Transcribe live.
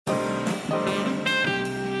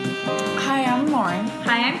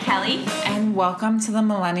I'm Kelly. And welcome to the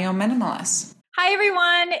Millennial Minimalists. Hi,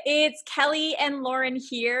 everyone. It's Kelly and Lauren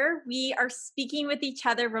here. We are speaking with each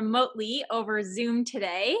other remotely over Zoom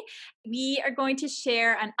today. We are going to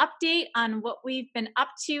share an update on what we've been up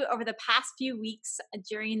to over the past few weeks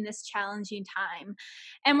during this challenging time.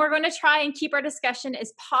 And we're going to try and keep our discussion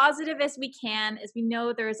as positive as we can, as we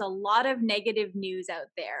know there's a lot of negative news out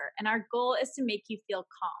there. And our goal is to make you feel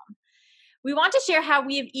calm. We want to share how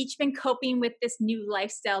we have each been coping with this new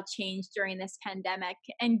lifestyle change during this pandemic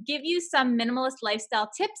and give you some minimalist lifestyle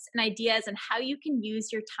tips and ideas on how you can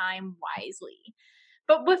use your time wisely.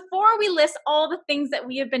 But before we list all the things that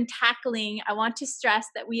we have been tackling, I want to stress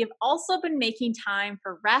that we have also been making time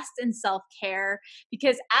for rest and self-care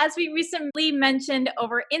because, as we recently mentioned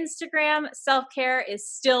over Instagram, self-care is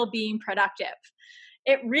still being productive.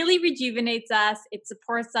 It really rejuvenates us. It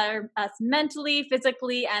supports us mentally,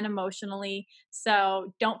 physically, and emotionally.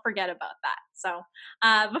 So don't forget about that. So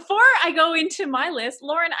before I go into my list,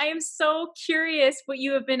 Lauren, I am so curious what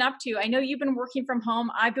you have been up to. I know you've been working from home.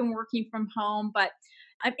 I've been working from home, but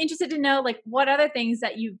I'm interested to know what other things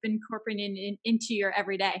that you've been incorporating into your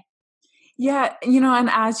everyday. Yeah, and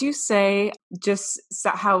as you say, just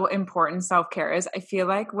how important self-care is. I feel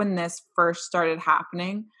like when this first started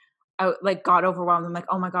happening, I got overwhelmed. I'm like,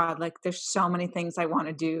 oh my God, there's so many things I want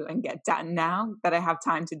to do and get done now that I have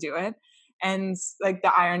time to do it. And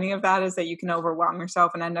the irony of that is that you can overwhelm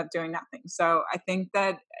yourself and end up doing nothing. So I think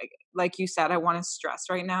that, like you said, I want to stress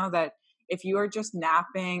right now that if you are just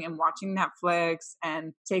napping and watching Netflix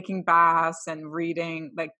and taking baths and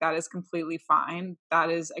reading, that is completely fine. That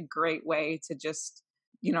is a great way to just,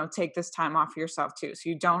 take this time off for yourself too. So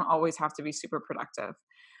you don't always have to be super productive.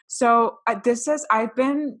 So this says I've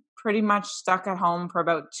been pretty much stuck at home for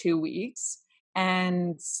about 2 weeks.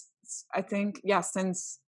 And I think,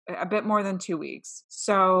 since a bit more than 2 weeks.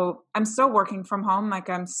 So I'm still working from home.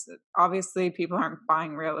 Obviously people aren't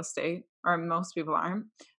buying real estate, or most people aren't.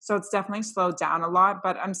 So it's definitely slowed down a lot,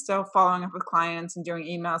 but I'm still following up with clients and doing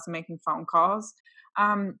emails and making phone calls.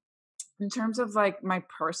 In terms of my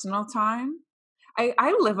personal time,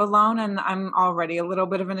 I live alone and I'm already a little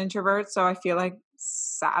bit of an introvert. So I feel like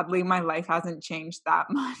sadly my life hasn't changed that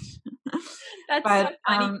much. That's But so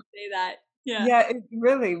funny to say that. Yeah. yeah,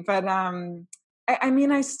 really. But I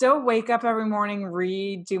mean, I still wake up every morning,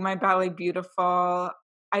 read, do my Ballet Beautiful.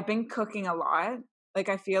 I've been cooking a lot.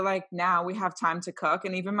 I feel like now we have time to cook.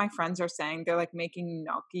 And even my friends are saying they're making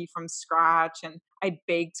gnocchi from scratch. And I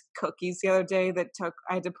baked cookies the other day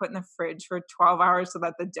I had to put in the fridge for 12 hours so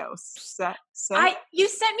that the dough set. You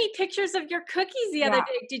sent me pictures of your cookies the other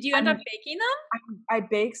day. Did you end up baking them? I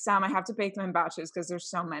bake some. I have to bake them in batches because there's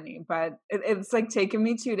so many, but it's taken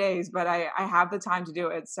me 2 days, but I have the time to do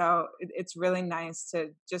it. So it's really nice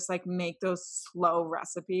to just make those slow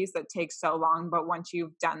recipes that take so long. But once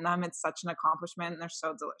you've done them, it's such an accomplishment and they're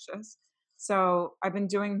so delicious. So I've been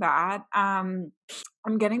doing that.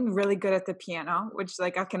 I'm getting really good at the piano, which I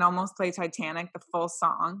can almost play Titanic, the full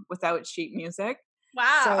song without sheet music.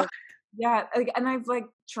 Wow. So yeah, and I've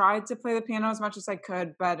tried to play the piano as much as I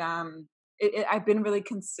could, but I've been really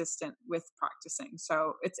consistent with practicing.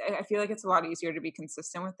 So I feel like it's a lot easier to be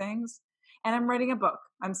consistent with things. And I'm writing a book.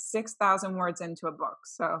 I'm 6,000 words into a book.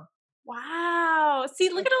 So wow. See,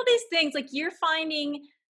 look at all these things. You're finding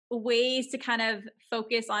ways to kind of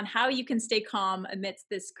focus on how you can stay calm amidst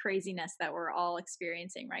this craziness that we're all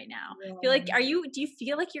experiencing right now. yeah. Do you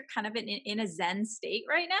feel like you're kind of in a Zen state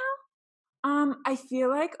right now? I feel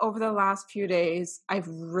like over the last few days, I've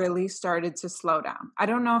really started to slow down. I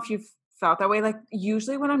don't know if you've felt that way.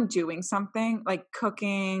 Usually when I'm doing something like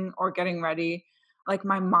cooking or getting ready,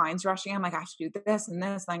 my mind's rushing. I'm like, I have to do this and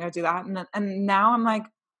this, and I gotta do that. And now I'm like,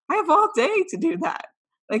 I have all day to do that.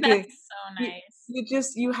 That's so nice.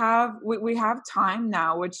 We have time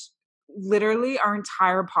now, which literally our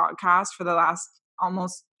entire podcast for the last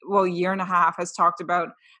year and a half has talked about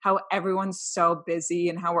how everyone's so busy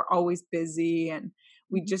and how we're always busy and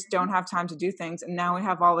we just don't have time to do things. And now we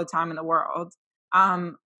have all the time in the world.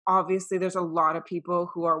 Obviously there's a lot of people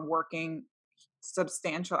who are working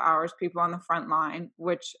substantial hours, people on the front line,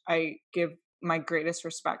 which I give my greatest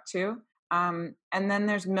respect to. And then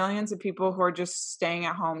there's millions of people who are just staying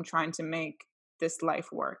at home trying to make this life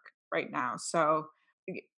work right now. So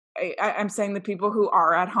I'm saying the people who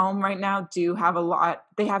are at home right now do have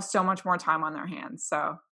they have so much more time on their hands.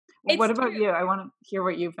 So what about you? I want to hear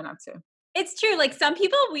what you've been up to. It's true. Some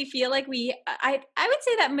people, we feel like I would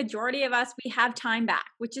say that majority of us, we have time back,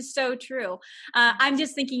 which is so true. I'm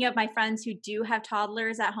just thinking of my friends who do have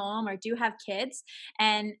toddlers at home or do have kids.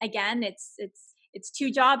 And again, it's it's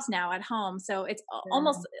 2 jobs now at home. So it's Yeah.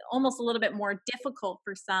 almost a little bit more difficult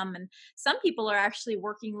for some. And some people are actually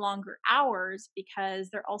working longer hours because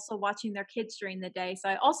they're also watching their kids during the day. So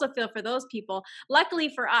I also feel for those people. Luckily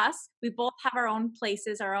for us, we both have our own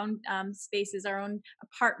places, our own spaces, our own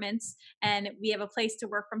apartments, and we have a place to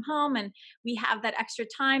work from home. And we have that extra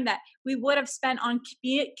time that we would have spent on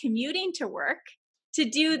commuting to work to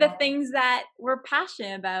do the things that we're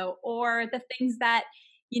passionate about, or the things that,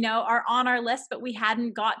 are on our list, but we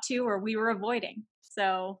hadn't got to, or we were avoiding.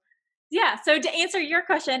 So, yeah. So to answer your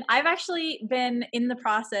question, I've actually been in the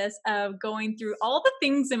process of going through all the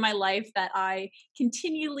things in my life that I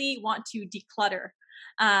continually want to declutter.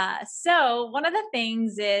 So one of the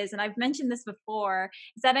things is, and I've mentioned this before,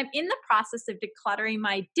 is that I'm in the process of decluttering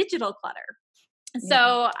my digital clutter. Yeah.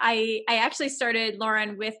 So I actually started,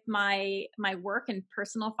 Lauren, with my work and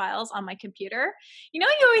personal files on my computer. You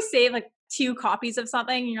always save like 2 copies of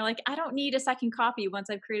something and you're like, I don't need a second copy once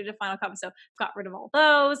I've created a final copy. So I've got rid of all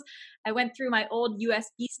those. I went through my old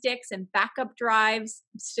USB sticks and backup drives.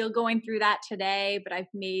 I'm still going through that today, but I've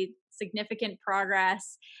made significant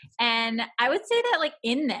progress. And I would say that, like,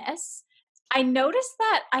 in this, I noticed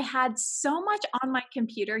that I had so much on my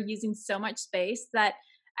computer using so much space that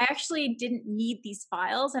I actually didn't need these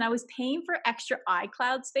files, and I was paying for extra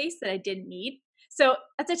iCloud space that I didn't need. So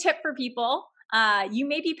that's a tip for people. You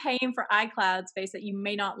may be paying for iCloud space that you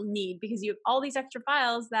may not need because you have all these extra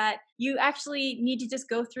files that you actually need to just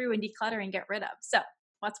go through and declutter and get rid of. So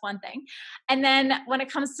that's one thing. And then when it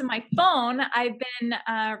comes to my phone, I've been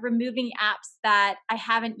removing apps that I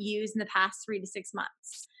haven't used in the past 3 to 6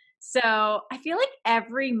 months. So I feel like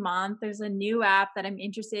every month there's a new app that I'm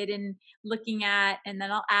interested in looking at, and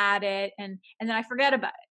then I'll add it, and then I forget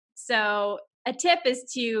about it. So a tip is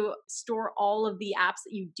to store all of the apps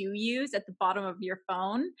that you do use at the bottom of your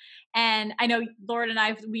phone. And I know Lauren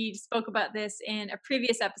and we spoke about this in a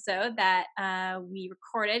previous episode that we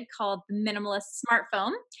recorded called The Minimalist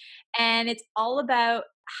Smartphone. And it's all about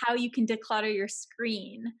how you can declutter your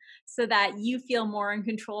screen so that you feel more in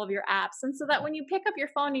control of your apps. And so that when you pick up your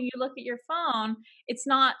phone and you look at your phone, it's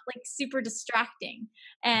not like super distracting.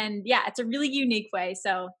 And yeah, it's a really unique way.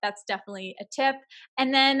 So that's definitely a tip.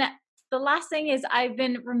 And then the last thing is, I've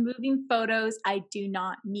been removing photos I do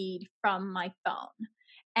not need from my phone.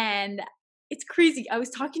 And it's crazy. I was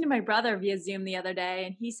talking to my brother via Zoom the other day,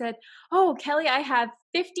 and he said, "Oh, Kelly, I have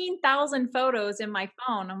 15,000 photos in my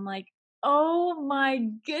phone." I'm like, "Oh my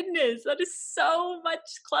goodness, that is so much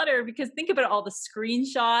clutter." Because think about all the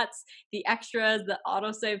screenshots, the extras, the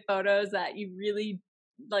autosave photos that you really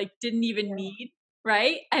like didn't even need,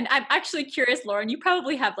 right? And I'm actually curious, Lauren, you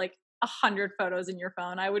probably have like 100 photos in your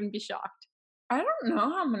phone. I wouldn't be shocked. I don't know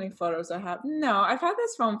how many photos I have. No, I've had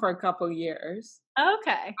this phone for a couple years.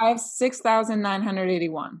 Okay. I have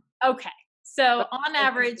 6,981. Okay. So But on I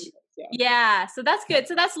average, think yeah. yeah, so that's good.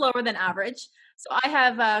 So that's lower than average. So I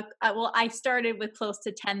have well, I started with close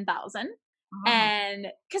to 10,000. Oh, And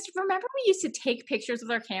because remember, we used to take pictures with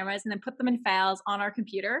our cameras and then put them in files on our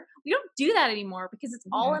computer. We don't do that anymore because it's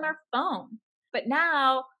all yeah. in our phone. But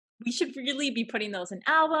now we should really be putting those in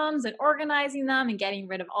albums and organizing them and getting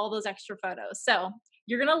rid of all those extra photos. So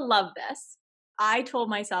you're going to love this. I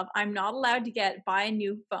told myself I'm not allowed to buy a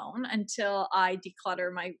new phone until I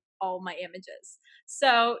declutter all my images.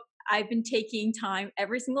 So I've been taking time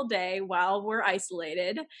every single day while we're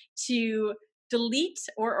isolated to delete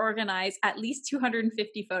or organize at least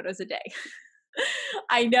 250 photos a day.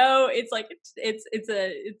 I know it's like it's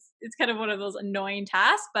kind of one of those annoying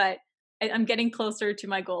tasks, but I'm getting closer to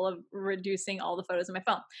my goal of reducing all the photos in my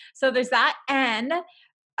phone. So there's that, and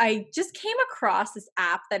I just came across this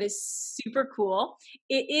app that is super cool.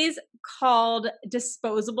 It is called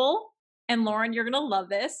Disposable. And Lauren, you're going to love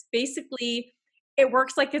this. Basically, it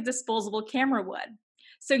works like a disposable camera would.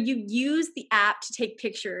 So you use the app to take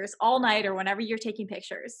pictures all night or whenever you're taking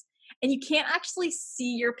pictures. And you can't actually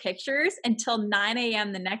see your pictures until 9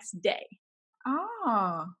 a.m. the next day.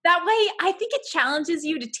 Oh, That way, I think it challenges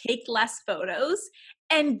you to take less photos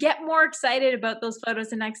and get more excited about those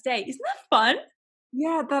photos the next day. Isn't that fun?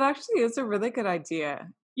 yeah, that actually is a really good idea.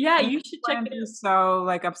 Yeah, And you you should check wouldn't it be out. so,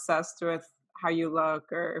 like, obsessed with how you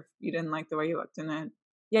look or if you didn't like the way you looked in it.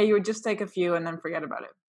 Yeah, you would just take a few and then forget about it.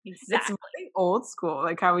 It's Exactly. really old school,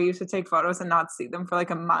 like how we used to take photos and not see them for,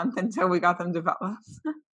 like, a month until we got them developed.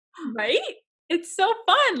 Right? It's so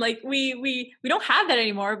fun. Like we don't have that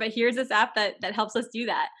anymore, but here's this app that helps us do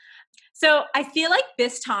that. So I feel like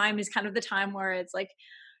this time is kind of the time where it's like,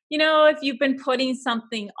 if you've been putting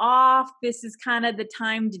something off, this is kind of the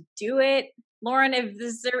time to do it. Lauren,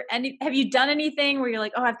 have you done anything where you're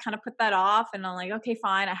like, oh, I've kind of put that off, and I'm like, okay,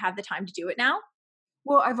 fine, I have the time to do it now?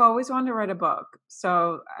 Well, I've always wanted to write a book,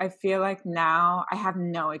 so I feel like now I have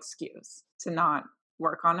no excuse to not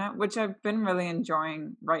work on it, which I've been really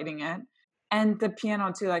enjoying writing it. And the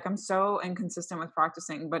piano too, like I'm so inconsistent with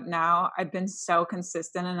practicing, but now I've been so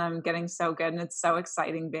consistent and I'm getting so good and it's so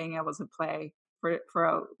exciting being able to play for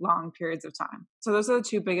a long periods of time. So those are the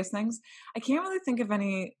two biggest things. I can't really think of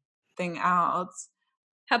anything else.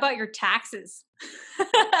 How about your taxes?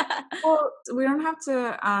 Well, we don't have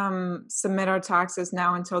to submit our taxes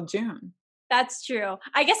now until June. That's true.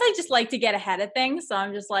 I guess I just like to get ahead of things, so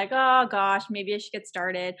I'm just like, "Oh gosh, maybe I should get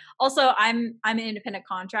started." Also, I'm an independent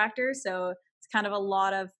contractor, so it's kind of a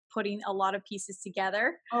lot of putting a lot of pieces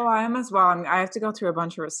together. Oh, I am as well. I have to go through a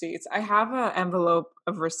bunch of receipts. I have an envelope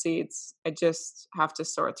of receipts. I just have to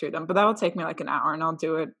sort through them, but that will take me like an hour, and I'll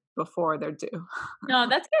do it before they're due. No,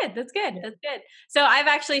 that's good. That's good. Yeah. That's good.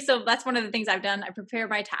 So that's one of the things I've done. I prepare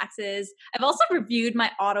my taxes. I've also reviewed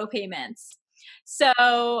my auto payments.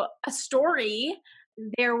 So a story,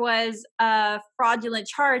 there was a fraudulent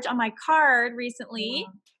charge on my card recently,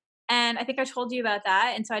 Yeah. and I think I told you about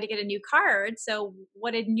that. And so I had to get a new card. So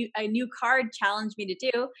what a new card challenged me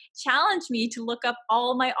to do? Challenged me to look up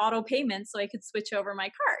all my auto payments so I could switch over my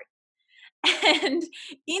card. And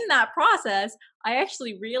in that process, I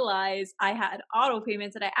actually realized I had auto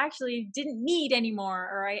payments that I actually didn't need anymore,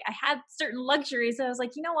 or I had certain luxuries. I was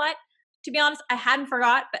like, you know what? To be honest, I hadn't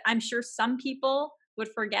forgot, but I'm sure some people would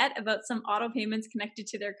forget about some auto payments connected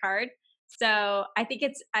to their card. So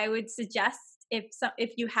I would suggest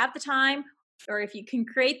if you have the time or if you can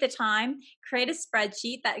create the time, create a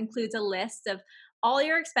spreadsheet that includes a list of all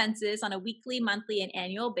your expenses on a weekly, monthly, and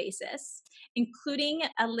annual basis, including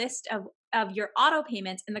a list of your auto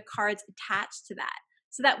payments and the cards attached to that.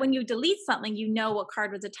 So that when you delete something, you know what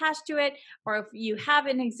card was attached to it. Or if you have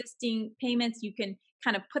an existing payments, you can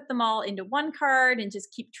kind of put them all into one card and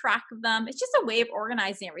just keep track of them. It's just a way of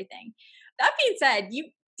organizing everything. That being said,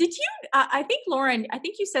 I think Lauren, I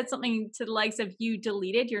think you said something to the likes of you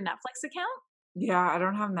deleted your Netflix account. Yeah, I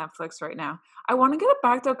don't have Netflix right now. I wanna get it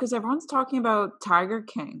back though because everyone's talking about Tiger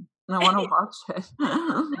King, and I wanna watch it.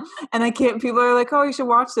 And I can't people are like, "Oh, you should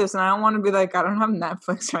watch this," and I don't wanna be like, "I don't have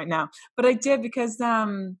Netflix right now." But I did because,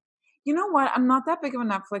 you know what? I'm not that big of a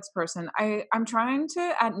Netflix person. I'm trying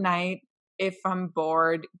to, at night, if I'm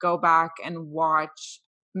bored, go back and watch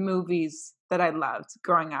movies that I loved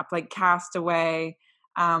growing up, like Castaway,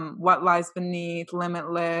 What Lies Beneath,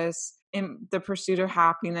 Limitless, In The Pursuit of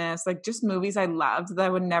Happiness, like just movies I loved that I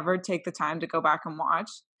would never take the time to go back and watch.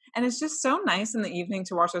 And it's just so nice in the evening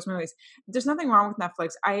to watch those movies. There's nothing wrong with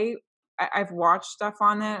Netflix. I've watched stuff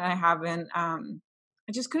on it and I haven't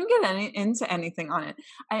I just couldn't get into anything on it.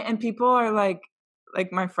 And people are like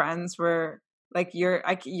my friends were like you're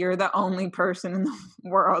the only person in the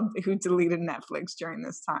world who deleted Netflix during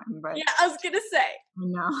this time, but Yeah, I was gonna say.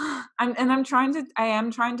 no. I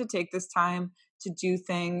am trying to take this time to do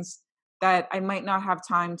things that I might not have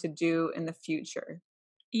time to do in the future.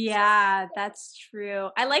 So Yeah, that's true.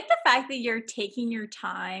 I like the fact that you're taking your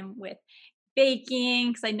time with baking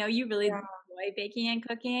because I know you really yeah. enjoy baking and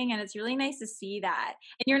cooking, and it's really nice to see that.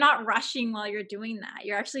 And you're not rushing while you're doing that.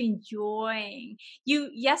 You're actually enjoying.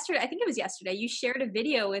 I think it was yesterday, you shared a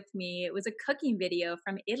video with me. It was a cooking video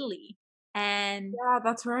from Italy. And Yeah,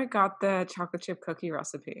 that's where I got the chocolate chip cookie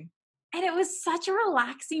recipe. and it was such a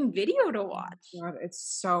relaxing video to Oh watch. my god,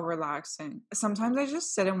 it's so relaxing. Sometimes I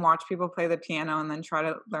just sit and watch people play the piano and then try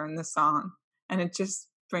to learn the song, and it just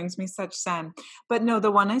brings me such zen. But no,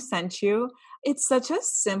 the one I sent you, it's such a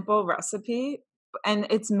simple recipe, and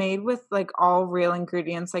it's made with like all real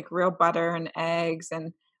ingredients, like real butter and eggs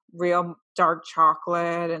and real dark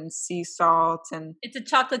chocolate and sea salt and It's a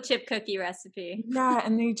chocolate chip cookie recipe. yeah,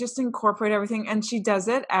 and they just incorporate everything, and she does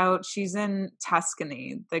it out she's in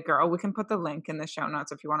Tuscany, the girl. We can put the link in the show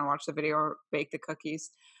notes if you wanna watch the video or bake the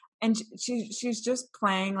cookies. And she's just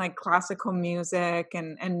playing, like, classical music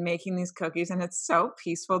and making these cookies, and it's so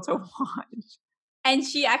peaceful to watch. And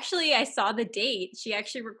she actually I saw the date. She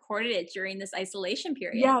actually recorded it during this isolation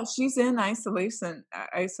period. Yeah, she's in isolation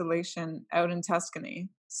out in Tuscany.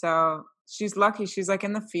 So, she's lucky, she's, like,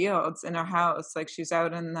 in the fields in her house, like, she's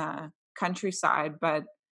out in the countryside, but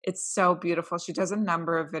it's so beautiful. She does a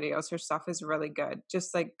number of videos, her stuff is really good,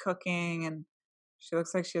 just, like, cooking, and she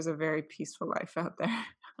looks like she has a very peaceful life out there.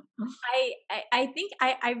 I think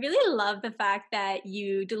I really love the fact that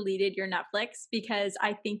you deleted your Netflix because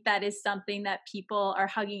I think that is something that people are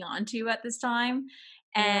hugging on to at this time.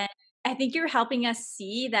 Yeah. And I think you're helping us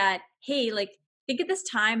see that, hey, like, think of this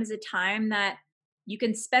time as a time that you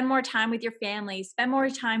can spend more time with your family, spend more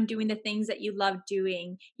time doing the things that you love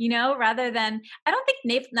doing, rather than, I don't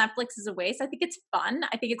think Netflix is a waste. I think it's fun.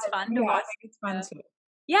 I think it's fun to Yeah, I watch. think it's fun too.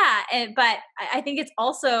 Yeah, but I think it's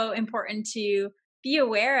also important to be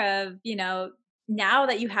aware of, now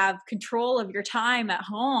that you have control of your time at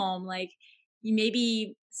home, like you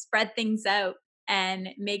maybe spread things out and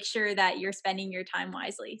make sure that you're spending your time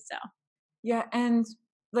wisely. So, Yeah, and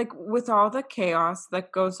like with all the chaos that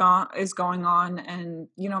is going on, and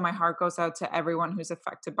my heart goes out to everyone who's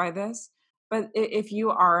affected by this. But if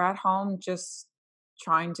you are at home just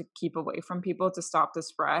trying to keep away from people to stop the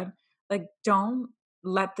spread, like don't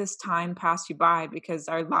let this time pass you by, because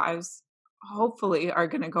our lives hopefully are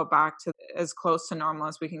going to go back to as close to normal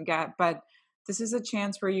as we can get. But this is a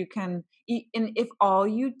chance where you can eat, and if all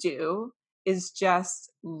you do is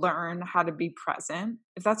just learn how to be present.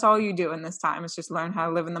 If that's all you do in this time is just learn how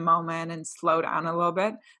to live in the moment and slow down a little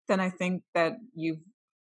bit, then I think that you've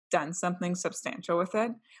done something substantial with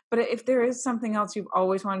it. But if there is something else you've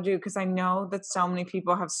always wanted to do, because I know that so many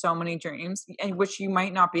people have so many dreams, and which you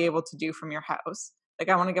might not be able to do from your house. Like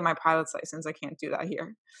I want to get my pilot's license. I can't do that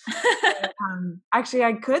here. Actually,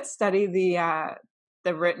 I could study the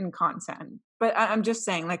written content, but I'm just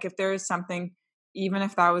saying, like, if there is something, even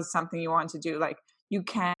if that was something you want to do, like, you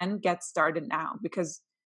can get started now, because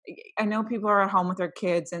I know people are at home with their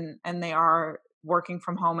kids, and they are working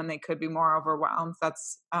from home, and they could be more overwhelmed.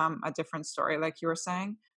 That's a different story, like you were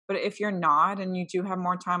saying. But if you're not, and you do have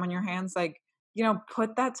more time on your hands, like,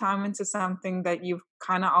 put that time into something that you've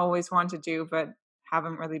kind of always wanted to do, but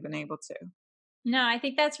haven't really been able to. no, I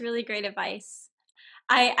think that's really great advice.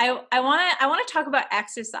 I want to talk about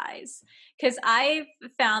exercise because I've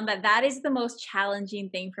found that that is the most challenging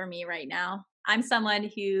thing for me right now. I'm someone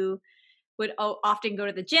who would often go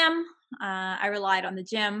to the gym. I relied on the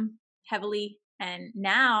gym heavily, and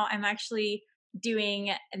now I'm actually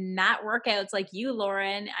doing mat workouts like you,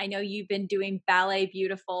 Lauren. I know you've been doing Ballet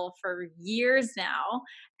Beautiful for years now,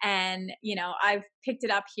 and I've picked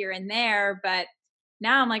it up here and there, but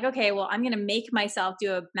now I'm like, okay, well, I'm going to make myself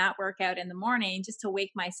do a mat workout in the morning just to wake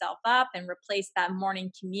myself up and replace that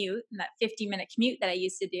morning commute and that 50-minute commute that I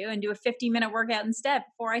used to do, and do a 50-minute workout instead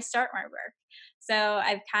before I start my work. So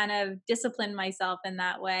I've kind of disciplined myself in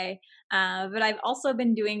that way. But I've also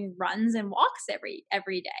been doing runs and walks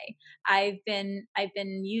every day. I've been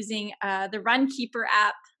using the Runkeeper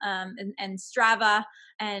app, and Strava,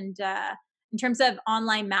 and in terms of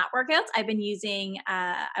online mat workouts, I've been using.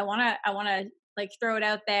 I wanna like throw it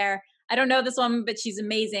out there. I don't know this woman, but she's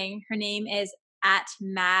amazing. Her name is at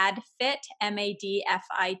MadFit,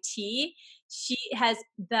 MADFIT. She has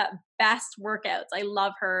the best workouts. I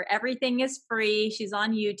love her. Everything is free. She's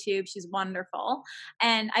on YouTube. She's wonderful.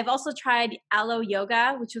 And I've also tried Aloe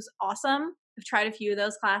Yoga, which was awesome. I've tried a few of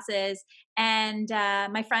those classes. And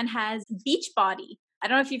my friend has Beachbody. I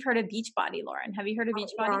don't know if you've heard of Beachbody, Lauren. Have you heard of Oh,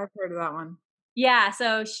 Beachbody? yeah, I've heard of that one. Yeah,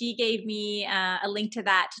 so she gave me a link to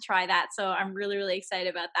that to try that. So I'm really, really excited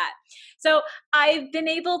about that. So I've been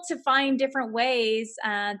able to find different ways.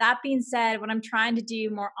 That being said, what I'm trying to do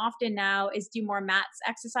more often now is do more mats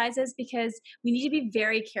exercises, because we need to be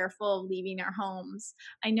very careful of leaving our homes.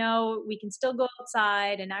 I know we can still go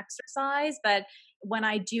outside and exercise, but when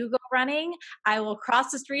I do go running, I will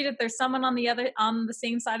cross the street if there's someone on the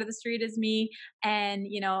same side of the street as me, and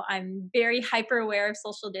I'm very hyper aware of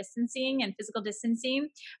social distancing and physical distancing.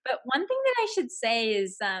 But one thing that I should say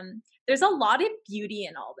is, there's a lot of beauty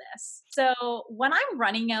in all this. So when I'm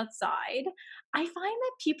running outside, I find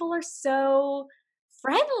that people are so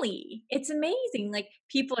friendly. It's amazing. Like,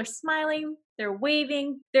 people are smiling, they're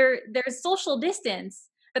waving, there's social distance,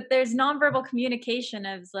 but there's nonverbal communication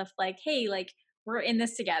of stuff like, hey, like, we're in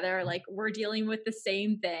this together, like we're dealing with the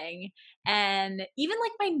same thing. And even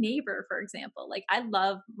like my neighbor, for example, like I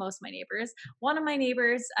love most of my neighbors. One of my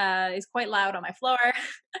neighbors is quite loud on my floor.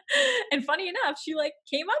 And funny enough, she like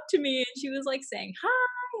came up to me and she was like saying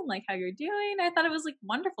hi, and like, how you're doing. I thought it was like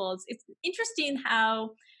wonderful. It's interesting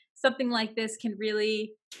how something like this can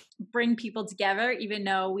really bring people together, even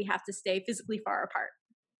though we have to stay physically far apart.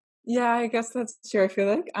 Yeah, I guess that's true. I feel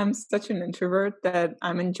like I'm such an introvert that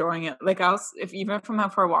I'm enjoying it. Like if even if I'm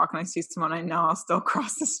out for a walk and I see someone I know, I'll still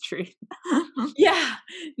cross the street. Yeah,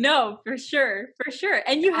 no, for sure, for sure.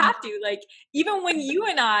 And you Um, have to, like, even when you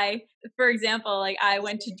and I, for example, like I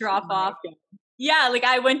went to drop off, yeah, like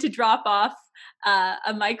I went to drop off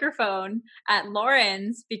a microphone at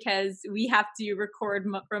Lauren's because we have to record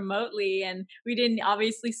remotely, and we didn't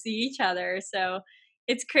obviously see each other. So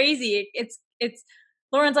it's crazy. It's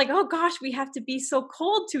Lauren's like, oh gosh, we have to be so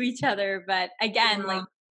cold to each other. But again, like, Yeah.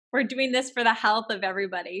 we're doing this for the health of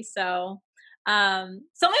everybody. So Something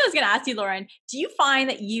I was going to ask you, Lauren, do you find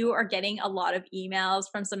that you are getting a lot of emails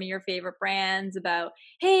from some of your favorite brands about,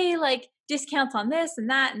 hey, like discounts on this and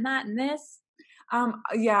that and that and this?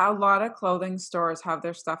 Yeah, a lot of clothing stores have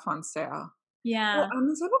their stuff on sale. Well, Yeah. I'm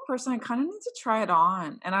the type of person I kind of need to try it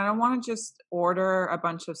on, and I don't want to just order a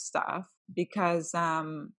bunch of stuff because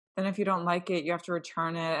then if you don't like it, you have to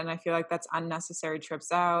return it, and I feel like that's unnecessary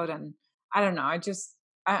trips out. And I don't know.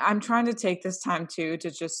 I'm trying to take this time too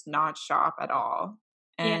to just not shop at all,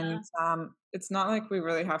 and Yeah. it's not like we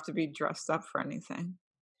really have to be dressed up for anything,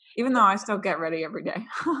 even though I still get ready every day.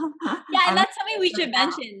 Yeah, and I'm that's something we should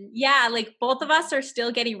mention. Yeah, like both of us are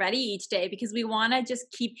still getting ready each day because we want to just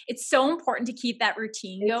keep it's so important to keep that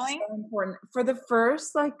routine It's going. so important. For the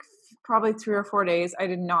first, like, probably 3 or 4 days, I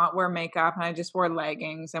did not wear makeup, and I just wore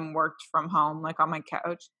leggings and worked from home, like, on my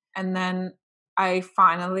couch, and then I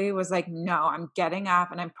finally was like, "No, I'm getting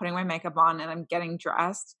up, and I'm putting my makeup on, and I'm getting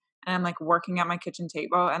dressed, and I'm, like, working at my kitchen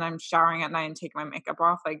table, and I'm showering at night and taking my makeup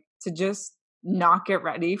off," like, to just not get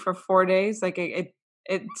ready for 4 days, like, it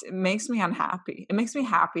makes me unhappy. It makes me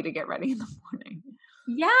happy to get ready in the morning.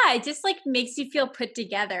 Yeah, it just like makes you feel put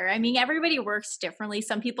together. I mean, everybody works differently.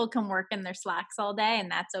 Some people can work in their slacks all day and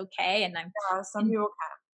that's okay. Some And people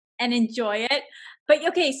and enjoy it. But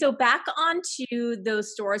okay, so back onto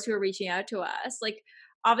those stores who are reaching out to us. Like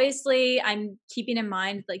obviously I'm keeping in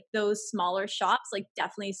mind like those smaller shops like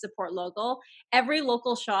definitely support local. Every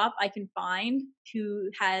local shop I can find who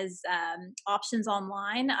has options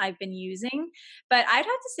online I've been using. But I'd have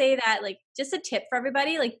to say that like just a tip for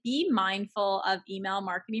everybody like be mindful of email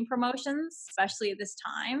marketing promotions, especially at this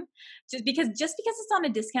time. Just because it's on a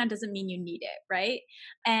discount doesn't mean you need it, right?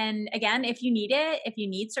 And again, if you need it, if you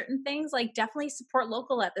need certain things, like definitely support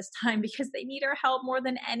local at this time because they need our help more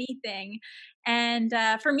than anything. And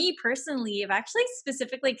for me personally, I've actually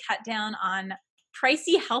specifically cut down on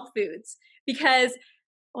pricey health foods because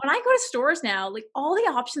when I go to stores now, like all the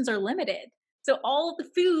options are limited. So all of the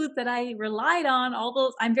foods that I relied on, all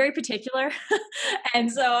those, I'm very particular. And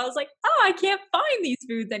so I was like, oh, I can't find these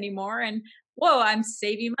foods anymore. And whoa, I'm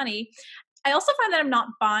saving money. I also find that I'm not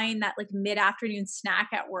buying that like mid-afternoon snack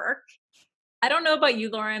at work. I don't know about you,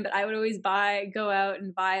 Lauren, but I would always go out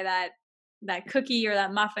and buy that cookie or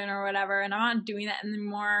that muffin or whatever, and I'm not doing that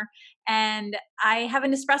anymore. And I have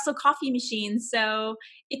an espresso coffee machine, so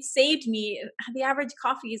it saved me. The average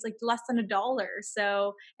coffee is like less than $1.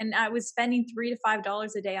 So, and I was spending $3 to $5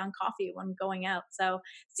 a day on coffee when going out. So,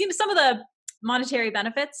 seems some of the monetary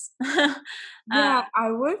benefits. uh, Yeah,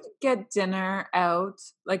 I would get dinner out,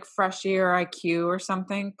 like Freshie or IQ or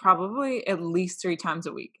something, probably at least 3 times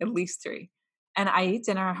a week, at least 3. And I eat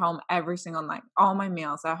dinner at home every single night, all my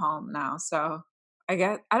meals at home now, so I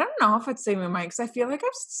don't know if it's saving money because I feel like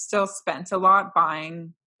I've still spent a lot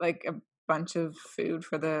buying, like, a bunch of food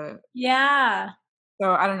for the yeah.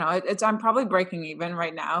 so I don't know, it's I'm probably breaking even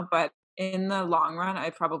right now, but in the long run,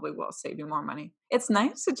 I probably will save you more money. It's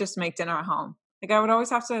nice to just make dinner at home. Like, I would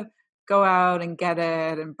always have to go out and get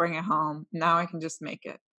it and bring it home. Now I can just make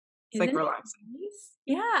it. It's, like, Isn't it relaxing. nice?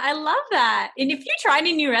 Yeah, I love that. And if you try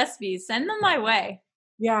any new recipes, send them my way.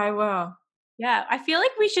 Yeah, I will. Yeah, I feel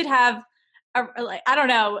like we should have like I don't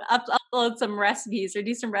know, upload some recipes or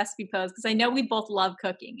do some recipe posts because I know we both love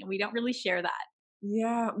cooking and we don't really share that.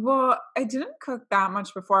 Yeah, well, I didn't cook that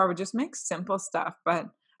much before, I would just make simple stuff, but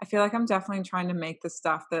I feel like I'm definitely trying to make the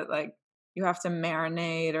stuff that, like, you have to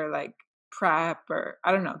marinate or, like, prep or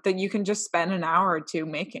I don't know, that you can just spend an hour or 2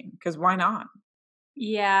 making. Because why not?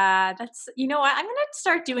 Yeah, that's you know what? I'm gonna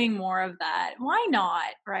start doing more of that. Why not,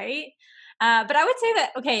 right? But I would say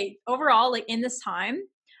that okay, overall, like in this time,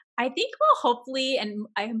 I think we'll hopefully, and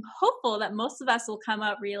I'm hopeful that most of us will come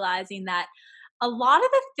out realizing that a lot of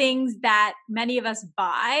the things that many of us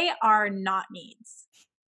buy are not needs,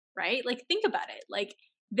 right? Like think about it. Like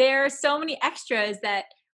there are so many extras that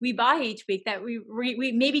we buy each week that we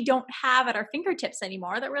maybe don't have at our fingertips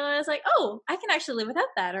anymore that we're just like, oh, I can actually live without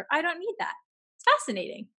that, or I don't need that. It's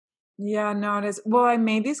fascinating. Yeah, no, it is. Well, I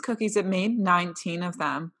made these cookies. It made 19 of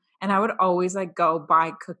them. And I would always like go buy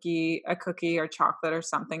a cookie or chocolate or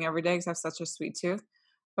something every day because I have such a sweet tooth.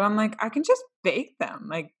 But I'm like, I can just bake them.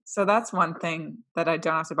 Like, so that's one thing that I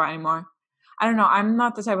don't have to buy anymore. I don't know. I'm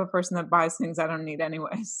not the type of person that buys things I don't need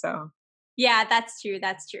anyway. So Yeah, that's true.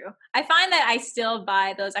 That's true. I find that I still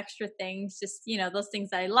buy those extra things, just, those things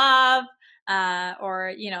that I love,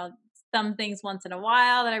 or, some things once in a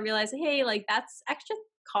while that I realize, hey, like that's extra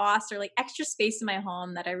cost or like extra space in my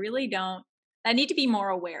home that I really don't, that I need to be more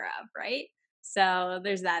aware of. Right. So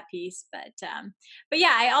there's that piece. But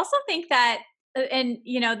yeah, I also think that, and,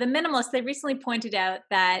 the minimalists, they recently pointed out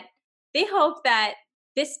that they hope that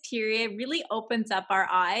this period really opens up our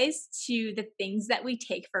eyes to the things that we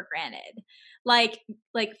take for granted. Like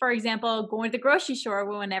for example, going to the grocery store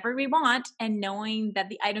whenever we want and knowing that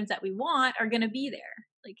the items that we want are going to be there.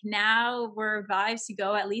 Like now we're advised to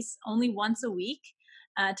go at least only once a week,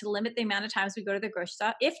 to limit the amount of times we go to the grocery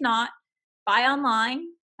store. If not, buy online,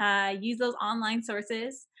 use those online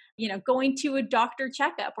sources, going to a doctor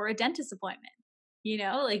checkup or a dentist appointment.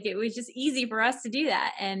 Like it was just easy for us to do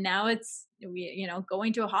that. And now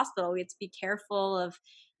going to a hospital, we have to be careful of,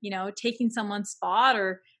 taking someone's spot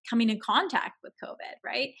or coming in contact with COVID,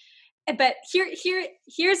 right? But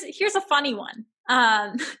here's a funny one.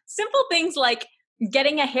 Simple things like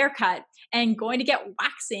getting a haircut and going to get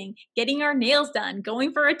waxing, getting our nails done,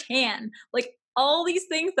 going for a tan, like all these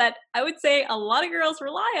things that I would say a lot of girls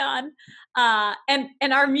rely on.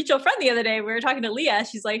 And our mutual friend the other day, we were talking to Leah.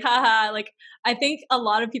 She's like, haha, like I think a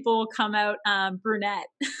lot of people will come out brunette.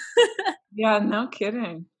 Yeah, no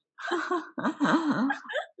kidding.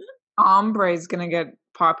 Ombre is gonna get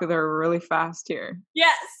popular really fast here.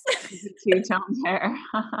 Yes. Two-tone hair.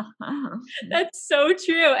 That's so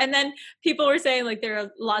true. And then people were saying like there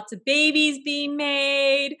are lots of babies being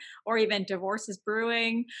made or even divorces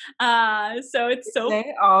brewing. So it's so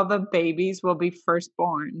Say all the babies will be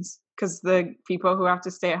firstborns because the people who have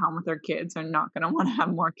to stay at home with their kids are not going to want to have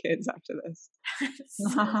more kids after this.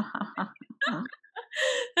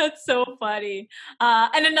 That's so funny.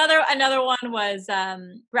 And another one was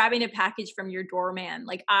grabbing a package from your doorman.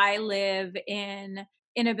 Like I live in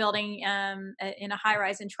a building in a high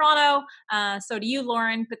rise in Toronto. So do you,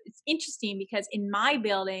 Lauren? But it's interesting because in my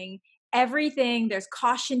building, everything there's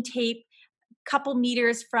caution tape, couple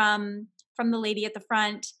meters from the lady at the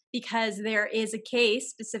front because there is a case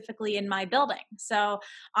specifically in my building. So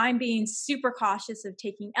I'm being super cautious of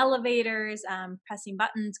taking elevators, pressing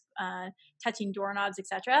buttons, touching doorknobs,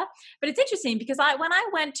 etc. But it's interesting because when I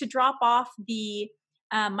went to drop off the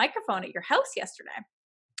microphone at your house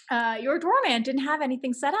yesterday, your doorman didn't have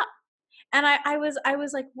anything set up, and I was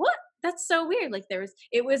like, what? That's so weird. Like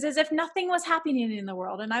it was as if nothing was happening in the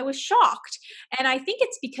world, and I was shocked. And I think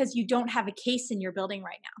it's because you don't have a case in your building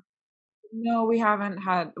right now. No, we haven't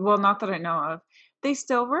had, well, not that I know of. They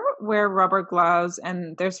still wear rubber gloves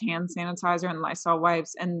and there's hand sanitizer and Lysol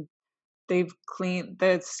wipes, and they've cleaned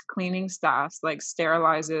this cleaning staff like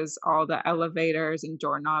sterilizes all the elevators and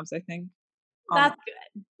doorknobs, I think, That's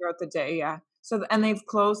good. throughout the day. Yeah. So and they've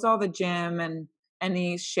closed all the gym and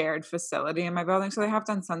any shared facility in my building. So they have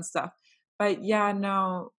done some stuff. But yeah,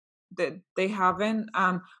 no, they haven't.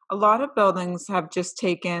 A lot of buildings have just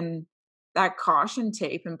taken that caution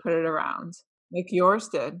tape and put it around, like yours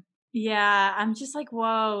did. Yeah, I'm just like,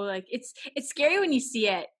 whoa, like it's scary when you see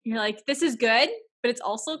it. You're like, this is good, but it's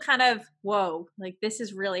also kind of whoa, like this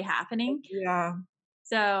is really happening. Yeah.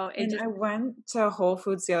 So it And just I went to Whole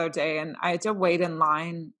Foods the other day and I had to wait in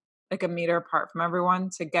line like a meter apart from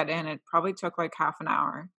everyone to get in. It probably took like half an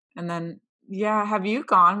hour. And then, yeah, have you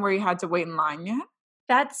gone where you had to wait in line yet?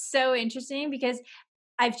 that's so interesting because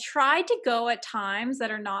I've tried to go at times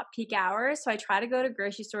that are not peak hours. So I try to go to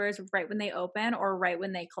grocery stores right when they open or right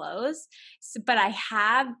when they close. But I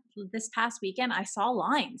have this past weekend, I saw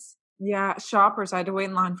lines. Yeah, Shoppers. I had to wait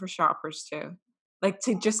in line for Shoppers too. Like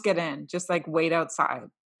to just get in, just like wait outside,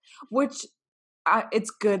 which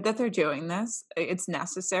it's good that they're doing this. It's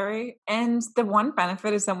necessary. And the one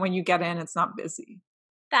benefit is that when you get in, it's not busy.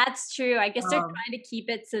 That's true. I guess they're Um, trying to keep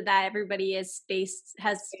it so that everybody is spaced,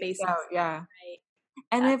 has spaced spaces, out, yeah. right?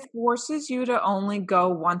 And Uh, it forces you to only go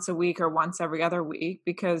once a week or once every other week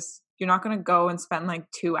because you're not going to go and spend like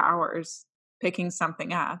 2 hours picking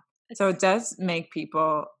something up. So it's it does make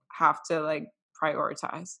people have to like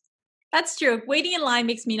prioritize. That's true. Waiting in line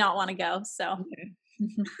makes me not want to go. So, Okay.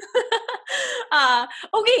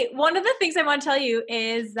 okay. One of the things I want to tell you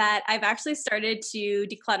is that I've actually started to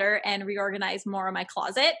declutter and reorganize more of my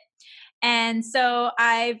closet. And so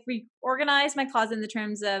I've reorganized my closet in the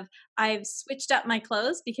terms of I've switched up my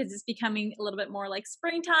clothes because it's becoming a little bit more like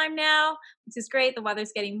springtime now, which is great. The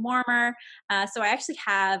weather's getting warmer. So I actually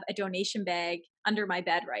have a donation bag under my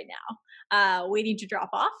bed right now, waiting to drop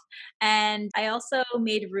off. And I also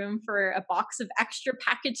made room for a box of extra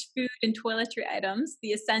packaged food and toiletry items,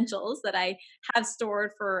 the essentials that I have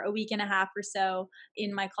stored for a week and a half or so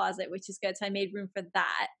in my closet, which is good. So I made room for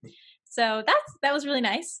that. So that was really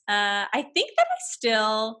nice. I think that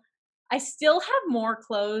I still have more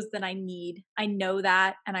clothes than I need. I know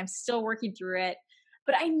that, and I'm still working through it.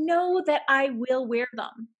 But I know that I will wear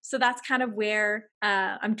them. So that's kind of where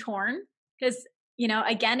I'm torn. Because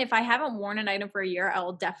again, if I haven't worn an item for a year, I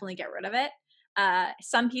will definitely get rid of it.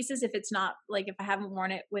 Some pieces, if it's not like if I haven't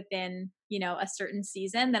worn it within a certain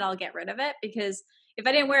season, then I'll get rid of it because if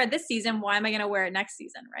I didn't wear it this season, why am I going to wear it next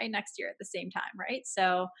season, right? Next year at the same time, right?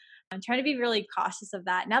 So I'm trying to be really cautious of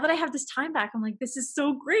that. Now that I have this time back, I'm like, this is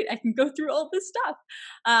so great. I can go through all this stuff.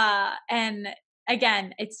 And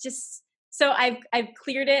again, it's just, so I've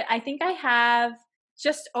cleared it. I think I have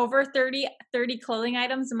just over 30 clothing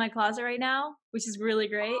items in my closet right now, which is really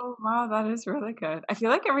great. Oh, wow, that is really good. I feel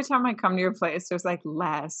like every time I come to your place, there's like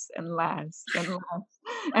less and less and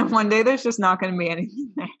less. And one day there's just not going to be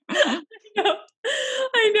anything there. know.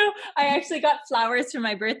 I know. I actually got flowers for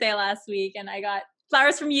my birthday last week, and I got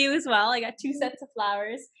flowers from you as well. I got 2 sets of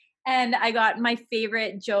flowers, and I got my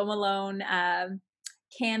favorite Joe Malone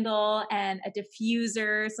candle and a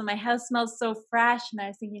diffuser. So my house smells so fresh. And I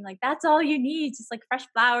was thinking, like, that's all you need, just like fresh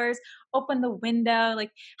flowers, open the window.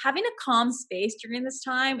 Like, having a calm space during this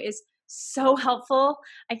time is so helpful.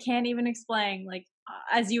 I can't even explain. Like,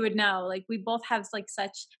 as you would know, like, we both have like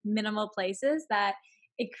such minimal places that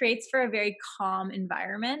it creates for a very calm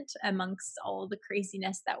environment amongst all the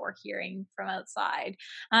craziness that we're hearing from outside.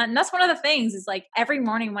 And that's one of the things, is like every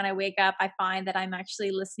morning when I wake up, I find that I'm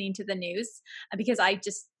actually listening to the news because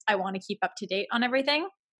I want to keep up to date on everything.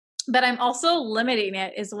 But I'm also limiting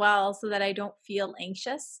it as well so that I don't feel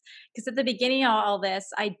anxious. Because at the beginning of all this,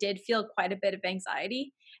 I did feel quite a bit of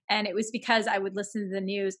anxiety. And it was because I would listen to the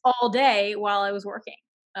news all day while I was working.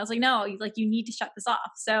 I was like, no, like, you need to shut this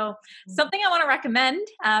off. So something I want to recommend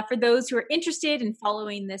for those who are interested in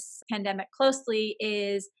following this pandemic closely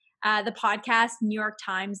is the podcast New York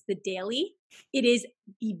Times The Daily. It is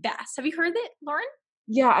the best. Have you heard it, Lauren?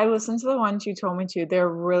 Yeah, I listened to the ones you told me to. They're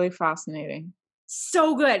really fascinating.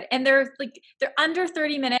 So good. And they're under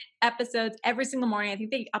 30-minute episodes every single morning. I think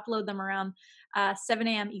they upload them around 7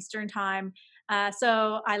 a.m. Eastern time.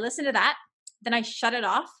 So I listen to that. Then I shut it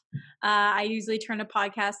off. I usually turn a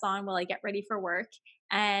podcast on while I get ready for work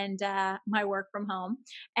and my work from home.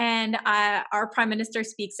 And our prime minister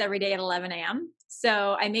speaks every day at 11 a.m.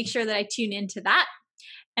 So I make sure that I tune into that.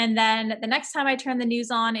 And then the next time I turn the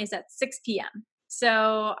news on is at 6 p.m.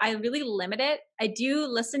 So I really limit it. I do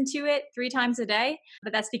listen to it 3 times a day,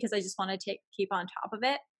 but that's because I just want to keep on top of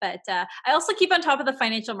it. But I also keep on top of the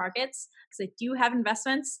financial markets because I do have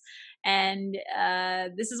investments. And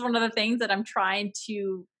this is one of the things that I'm trying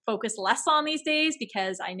to focus less on these days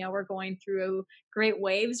because I know we're going through great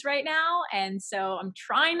waves right now. And so I'm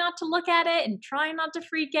trying not to look at it and trying not to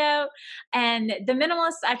freak out. And the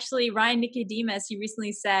minimalist, actually, Ryan Nicodemus, he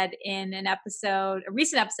recently said in a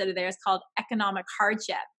recent episode of theirs called Economic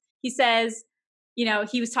Hardship. He says,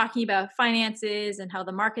 he was talking about finances and how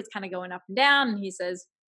the market's kind of going up and down. And he says,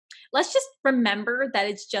 let's just remember that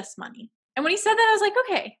it's just money. And when he said that, I was like,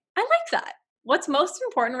 okay, I like that. What's most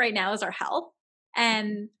important right now is our health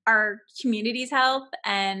and our community's health.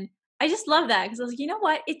 And I just love that because I was like, you know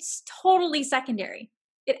what? It's totally secondary.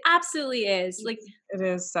 It absolutely is. Like, it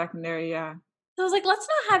is secondary, yeah. So I was like, let's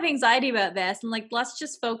not have anxiety about this. And like, let's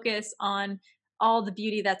just focus on all the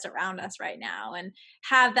beauty that's around us right now and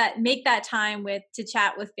make that time to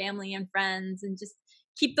chat with family and friends and just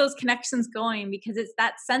keep those connections going because it's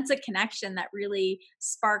that sense of connection that really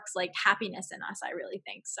sparks like happiness in us. I really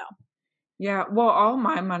think so. Yeah, well, all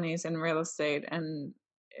my money's in real estate and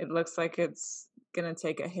it looks like it's gonna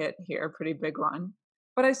take a hit here, a pretty big one.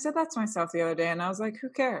 But I said that to myself the other day and I was like, who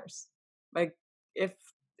cares? Like, if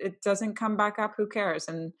it doesn't come back up, who cares?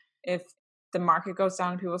 And if the market goes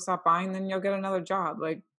down and people stop buying, then you'll get another job.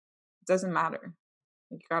 Like, it doesn't matter.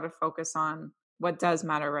 You got to focus on what does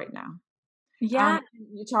matter right now. Yeah.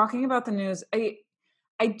 You're talking about the news.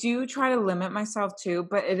 I do try to limit myself too,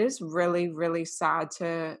 but it is really, really sad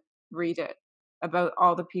to read it about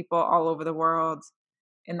all the people all over the world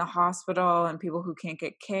in the hospital and people who can't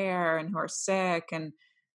get care and who are sick and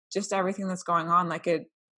just everything that's going on. Like it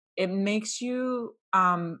makes you,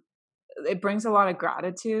 it brings a lot of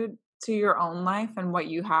gratitude to your own life and what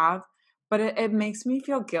you have, but it makes me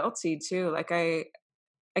feel guilty too. Like I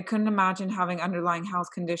couldn't imagine having underlying health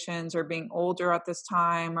conditions or being older at this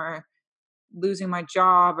time or losing my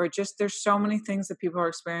job or just there's so many things that people are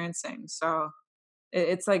experiencing. So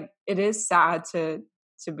it's like it is sad to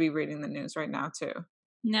be reading the news right now too.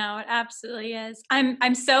 No, it absolutely is.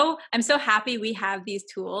 I'm so happy we have these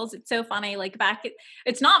tools. It's so funny. Like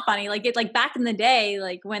it's not funny. Like back in the day,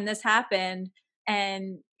 like when this happened,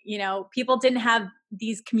 and people didn't have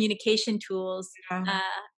these communication tools, Yeah.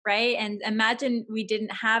 right? And imagine we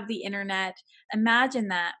didn't have the internet. Imagine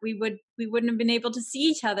that we wouldn't have been able to see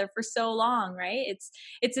each other for so long, right?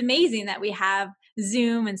 It's amazing that we have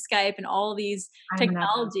Zoom and Skype and all these I know.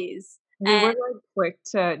 technologies. We were like quick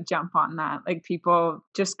to jump on that. Like people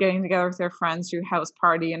just getting together with their friends through house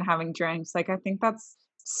party and having drinks. Like I think that's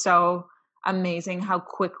so amazing how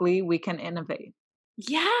quickly we can innovate.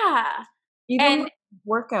 Yeah. Even And with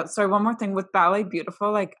workouts. Sorry, one more thing with Ballet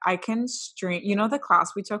Beautiful, like I can stream, the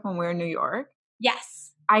class we took when we were in New York?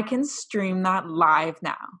 yes. I can stream that live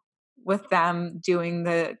now with them doing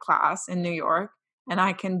the class in New York, and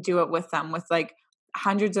I can do it with them with, like,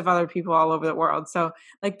 hundreds of other people all over the world. So,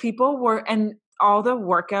 like, people were and all the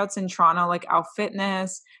workouts in Toronto, like Elf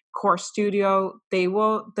Fitness, Core Studio, they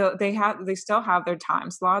still have their time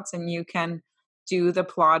slots, and you can do the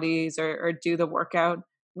Pilates or do the workout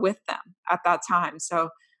with them at that time. So,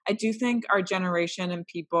 I do think our generation and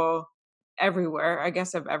people everywhere, I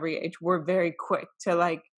guess of every age, we're very quick to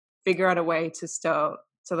like figure out a way to still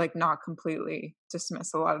to like not completely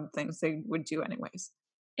dismiss a lot of things they would do anyways.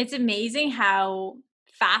 It's amazing how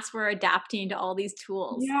fast we're adapting to all these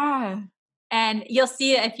tools. Yeah. And you'll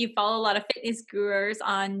see it if you follow a lot of fitness gurus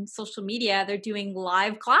on social media, they're doing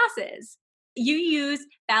live classes. You use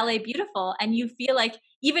Ballet Beautiful and you feel like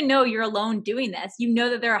even though you're alone doing this, you know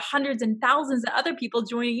that there are hundreds and thousands of other people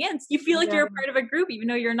joining in. So you feel like Yeah. you're a part of a group even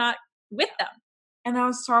though you're not with them. And I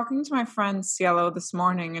was talking to my friend Cielo this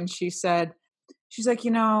morning and she's like,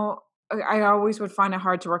 I always would find it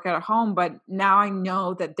hard to work out at home, but now I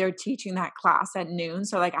know that they're teaching that class at noon.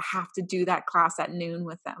 So like I have to do that class at noon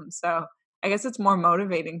with them. So I guess it's more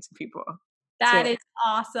motivating to people That to is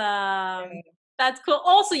awesome. yeah. That's cool.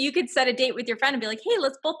 Also, you could set a date with your friend and be like, "Hey,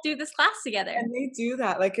 let's both do this class together." And they do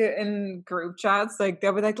that, like, in group chats, like,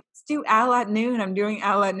 they'll be like, "Let's do L at noon." I'm doing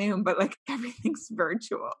L at noon, but, like, everything's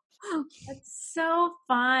virtual. That's so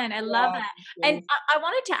fun. I love Yeah, that. it And is. I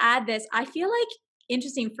wanted to add this. I feel like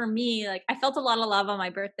interesting for me, like I felt a lot of love on my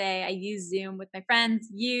birthday. I used Zoom with my friends,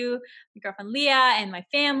 you, my girlfriend Leah, and my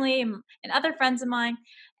family and other friends of mine.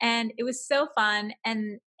 And it was so fun.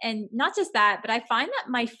 And not just that, but I find that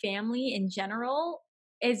my family in general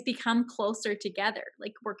has become closer together.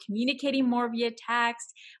 Like we're communicating more via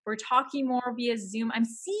text, we're talking more via Zoom. I'm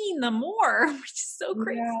seeing them more, which is so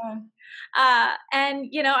crazy. Yeah. And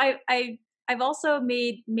I've also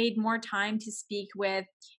made more time to speak with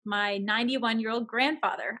my 91-year-old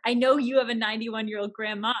grandfather. I know you have a 91-year-old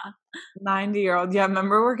grandma. 90-year-old. Yeah,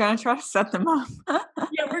 remember we're gonna try to set them up.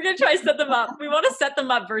 Yeah, we're gonna try to set them up. We want to set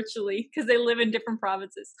them up virtually because they live in different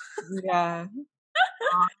provinces. Yeah.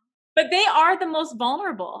 Aw, But they are the most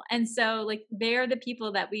vulnerable, and so like they're the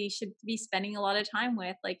people that we should be spending a lot of time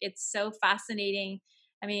with. Like it's so fascinating.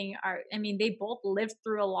 I mean they both lived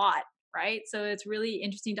through a lot, right? So it's really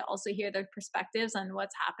interesting to also hear their perspectives on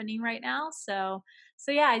what's happening right now. So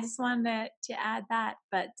yeah, I just wanted to add that.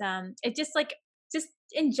 But it just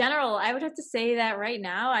in general, I would have to say that right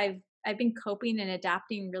now I've been coping and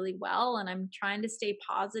adapting really well, and I'm trying to stay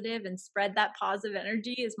positive and spread that positive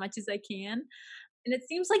energy as much as I can. And it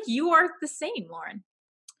seems like you are the same, Lauren.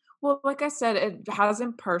 well, like I said, it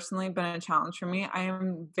hasn't personally been a challenge for me. I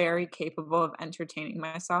am very capable of entertaining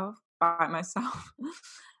myself by myself.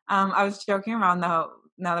 I was joking around though,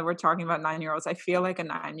 now that we're talking about 9-year-olds, I feel like a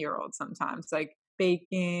 9-year-old sometimes, like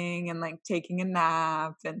baking and like taking a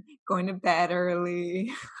nap and going to bed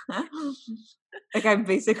early. Like I'm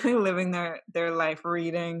basically living their life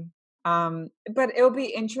reading. But it'll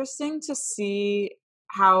be interesting to see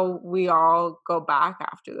how we all go back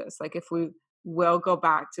after this. Like if we will go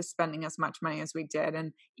back to spending as much money as we did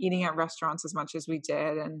and eating at restaurants as much as we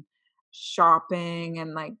did and shopping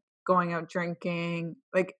and like going out drinking.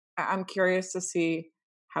 Like I'm curious to see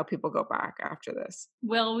how people go back after this.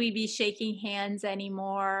 Will we be shaking hands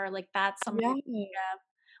anymore? Like that's something. Yeah. Yeah.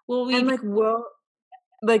 Will we And be like will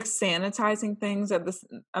like sanitizing things at this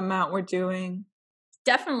amount we're doing.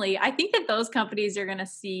 definitely? I think that those companies are going to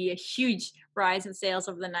see a huge rise in sales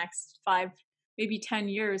over the next 5, maybe 10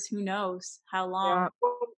 years. Who knows how long? Yeah.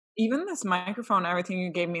 Well, even this microphone, everything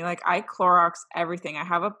you gave me, like I Clorox everything. I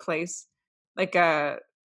have a place, like a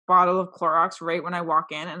bottle of Clorox right when I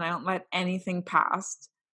walk in, and I don't let anything past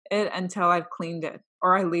it until I've cleaned it,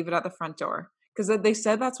 or I leave it at the front door because they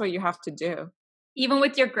said that's what you have to do. Even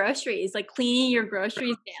with your groceries, like cleaning your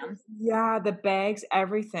groceries down. Yeah, the bags,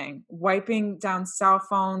 everything, wiping down cell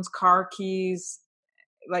phones, car keys,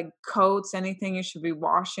 like coats, anything you should be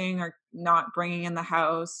washing or not bringing in the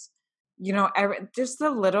house. Just the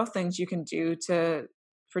little things you can do to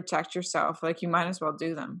protect yourself. Like you might as well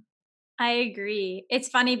do them. I agree. It's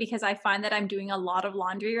funny because I find that I'm doing a lot of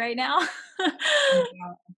laundry right now.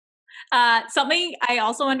 Yeah. Something I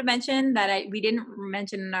also want to mention that we didn't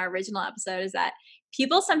mention in our original episode is that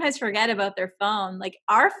people sometimes forget about their phone. Like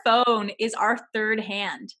our phone is our third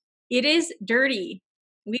hand. It is dirty.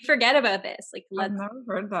 We forget about this. Like I've let's never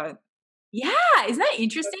heard that. yeah, isn't that The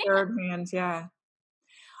interesting? third hand, yeah.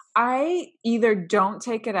 I either don't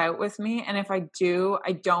take it out with me, and if I do,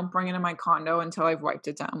 I don't bring it in my condo until I've wiped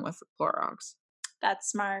it down with Clorox. That's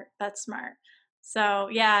smart. That's smart. So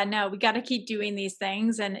yeah, no, we got to keep doing these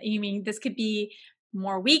things. And you mean this could be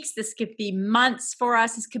more weeks, this could be months for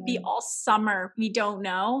us, this could be Mm. all summer. We don't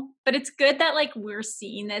know. But it's good that like we're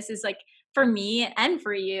seeing this is like for me and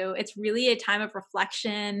for you, it's really a time of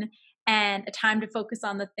reflection and a time to focus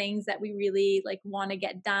on the things that we really like want to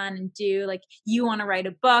get done and do. Like you want to write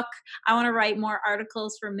a book, I want to write more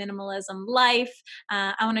articles for Minimalism Life.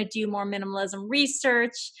 I want to do more minimalism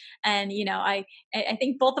research, and you know, I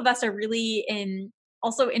think both of us are really in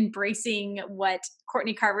also embracing what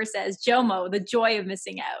Courtney Carver says, JOMO, the joy of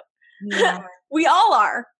missing out. Yeah, We all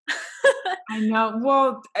are. I know.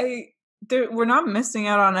 Well, we're not missing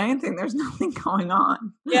out on anything. There's nothing going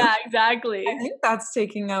on. Yeah, I exactly. think that's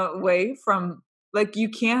taking away from, like, you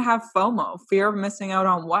can't have FOMO, fear of missing out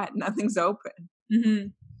on what? Nothing's open.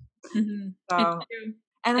 Mhm. Mhm. It's So, true.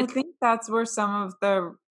 and I It's think that's where some of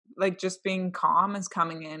the, like, just being calm is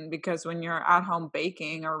coming in, because when you're at home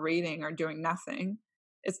baking or reading or doing nothing,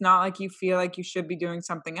 it's not like you feel like you should be doing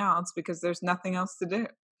something else because there's nothing else to do.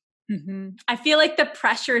 Mhm. I feel like the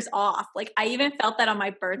pressure's off. Like, I even felt that on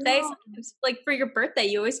my birthday. Yeah. Sometimes, like, for your birthday,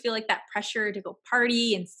 you always feel like that pressure to go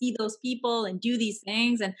party and see those people and do these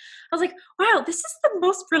things, and I was like, "Wow, this is the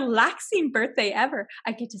most relaxing birthday ever.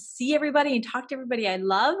 I get to see everybody and talk to everybody I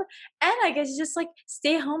love, and I get to just, like,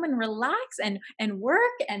 stay home and relax and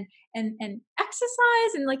work and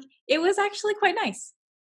exercise," and, like, it was actually quite nice.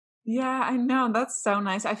 Yeah, I know, that's so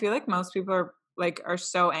nice. I feel like most people are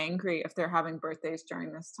so angry if they're having birthdays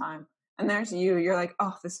during this time, and there's you, you're like,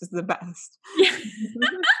 "Oh, this is the best." Yeah.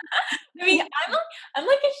 I mean, I'm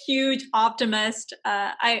like a huge optimist.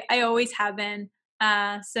 I always have been.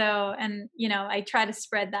 So and you know, I try to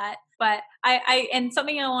spread that. But I and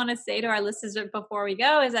something I want to say to our listeners before we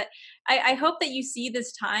go is that I hope that you see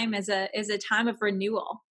this time as a time of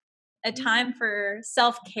renewal, a time for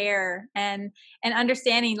self-care and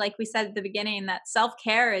understanding, like we said at the beginning, that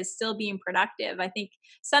self-care is still being productive. I think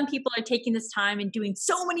some people are taking this time and doing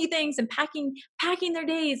so many things and packing their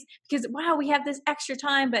days because wow, we have this extra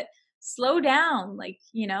time, but slow down, like,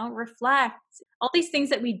 you know, reflect. All these things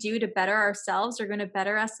that we do to better ourselves are going to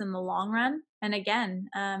better us in the long run. And again,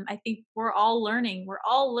 I think we're all learning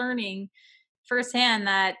firsthand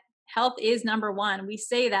that health is number one. We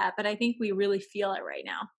say that, but I think we really feel it right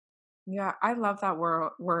now. Yeah, I love that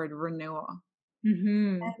word renewal.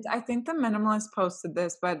 Mhm. And I think the minimalist posted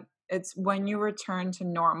this, but it's when you return to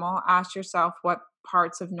normal, ask yourself what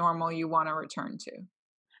parts of normal you wanna return to.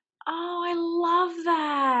 Oh, I love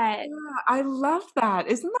that. Yeah, I love that.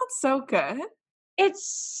 Isn't that so good? It's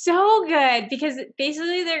so good because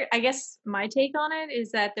basically they're I guess my take on it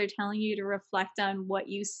is that they're telling you to reflect on what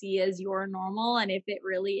you see as your normal and if it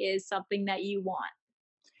really is something that you want.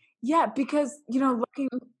 Yeah, because, looking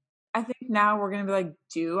I think now we're gonna be like,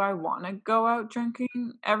 "Do I wanna go out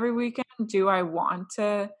drinking every weekend? Do I want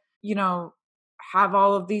to, you know, have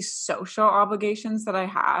all of these social obligations that I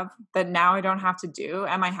have that now I don't have to do?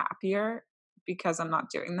 Am I happier because I'm not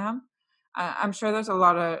doing them?" I'm sure there's a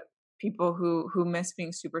lot of people who miss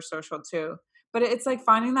being super social too, but it's like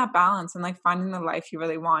finding that balance and, like, finding the life you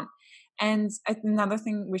really want. And another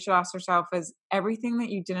thing we should ask ourselves is, everything that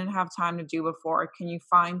you didn't have time to do before, can you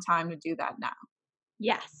find time to do that now?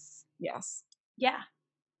 Yes. Yes. Yeah.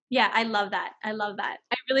 Yeah, I love that. I love that.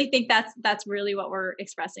 I really think that's really what we're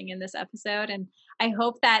expressing in this episode, and I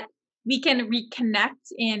hope that we can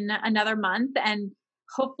reconnect in another month and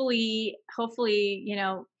hopefully, you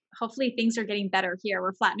know, hopefully things are getting better here.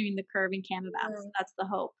 We're flattening the curve in Canada. So Yeah. that's the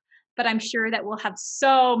hope. But I'm sure that we'll have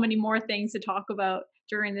so many more things to talk about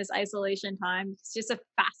during this isolation time. It's just a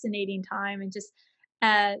fascinating time and just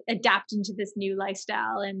adapting to this new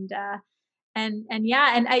lifestyle and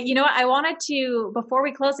yeah, and you know what? I wanted to before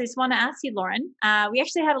we close, I just want to ask you, Lauren. We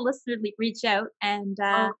actually had a listener reach out, and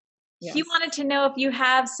Oh, he yes. wanted to know if you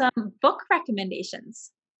have some book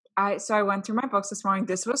recommendations. I went through my books this morning.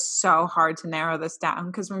 This was so hard to narrow this down,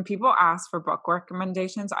 because when people ask for book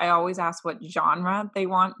recommendations, I always ask what genre they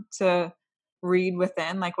want to read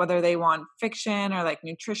within, like whether they want fiction or like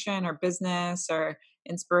nutrition or business or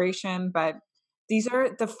inspiration. But these are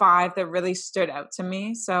the five that really stood out to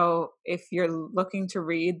me. So if you're looking to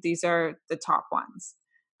read, these are the top ones.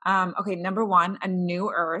 Okay, number one, A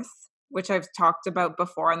New Earth, which I've talked about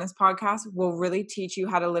before on this podcast, will really teach you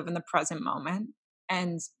how to live in the present moment.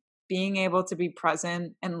 And being able to be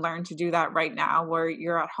present and learn to do that right now, where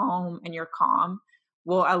you're at home and you're calm,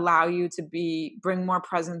 will allow you to bring more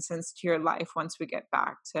presence into your life once we get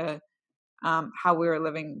back to how we were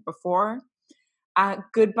living before.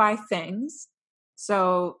 Goodbye Things.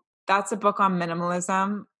 So that's a book on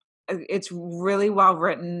minimalism. It's really well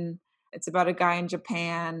written. It's about a guy in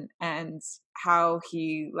Japan and how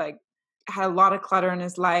he like had a lot of clutter in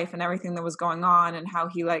his life and everything that was going on, and how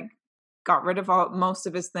he like got rid of most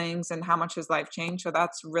of his things and how much his life changed. So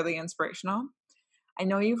that's really inspirational. I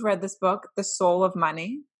know you've read this book, The Soul of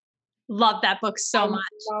Money. Love that book so I much.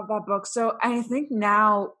 love that book. So I think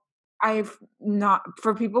now I've not,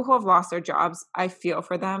 for people who have lost their jobs, I feel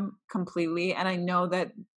for them completely. And I know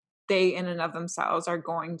that they in and of themselves are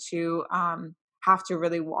going to have to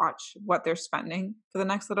really watch what they're spending for the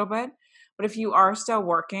next little bit. But if you are still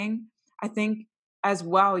working, I think as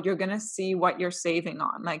well, you're going to see what you're saving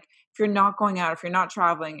on. Like if you're not going out, if you're not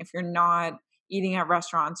traveling, if you're not eating at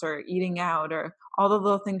restaurants or eating out or all the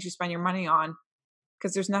little things you spend your money on,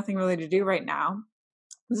 because there's nothing really to do right now.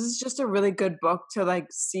 This is just a really good book to like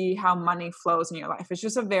see how money flows in your life. It's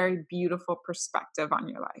just a very beautiful perspective on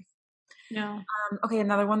your life. No. Okay,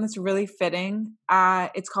 another one that's really fitting.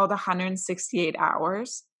 It's called 168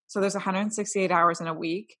 Hours. So there's 168 hours in a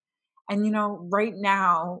week. And you know, right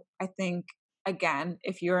now, I think again,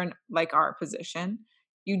 if you're in like our position,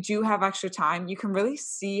 you do have extra time. You can really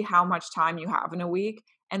see how much time you have in a week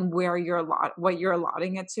and where what you're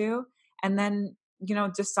allotting it to. And then, you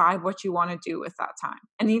know, decide what you want to do with that time.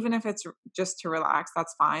 And even if it's just to relax,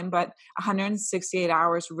 that's fine. But 168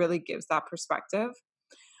 hours really gives that perspective.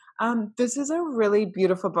 This is a really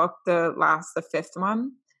beautiful book, the fifth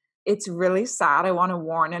one. It's really sad. I want to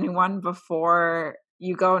warn anyone before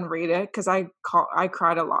you go and read it because I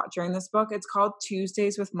cried a lot during this book. It's called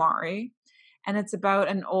Tuesdays with Maury, and it's about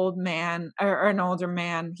an old man or an older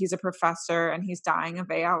man. He's a professor and he's dying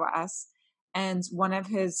of ALS. And one of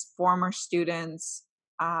his former students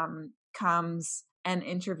comes and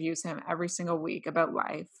interviews him every single week about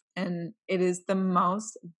life. And it is the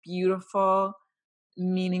most beautiful,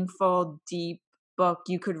 meaningful, deep book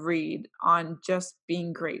you could read on just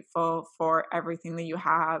being grateful for everything that you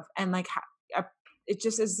have. And like, it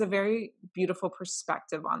just is a very beautiful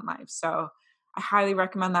perspective on life. So I highly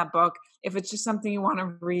recommend that book if it's just something you want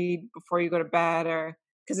to read before you go to bed, or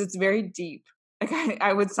because it's very deep. Like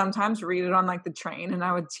I would sometimes read it on like the train and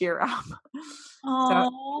I would tear up. So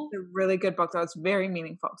Oh, it's a really good book though. It's very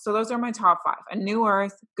meaningful. So those are my top 5: A New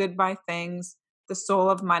Earth, Goodbye Things, The Soul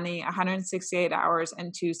of Money, 168 Hours,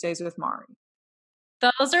 and Tuesdays with Maury.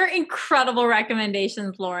 those are incredible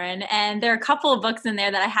recommendations, Lauren. And there are a couple of books in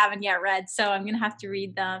there that I haven't yet read, so I'm going to have to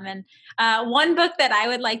read them. And one book that I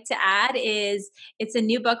would like to add is it's a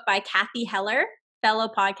new book by Kathy Heller, fellow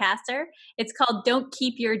podcaster. It's called Don't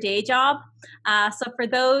Keep Your Day Job. So for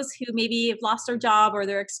those who maybe have lost their job or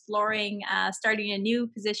they're exploring starting a new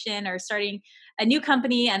position or starting a new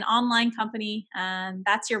company, an online company,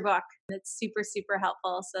 that's your book. It's super, super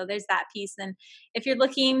helpful. So there's that piece. And if you're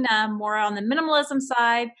looking more on the minimalism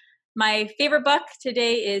side, my favorite book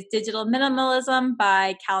today is Digital Minimalism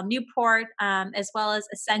by Cal Newport, as well as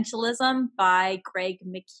Essentialism by Greg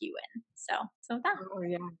McKeown. So that, Oh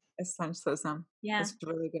yeah, Essentialism. yeah. It's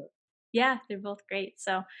really good. Yeah, they're both great.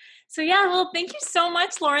 So yeah, well, thank you so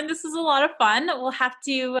much, Lauren. This is a lot of fun. We'll have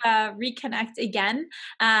to reconnect again.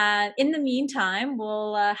 In the meantime,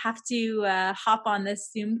 we'll have to hop on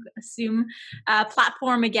this Zoom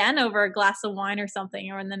platform again over a glass of wine or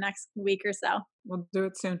something, or in the next week or so. We'll do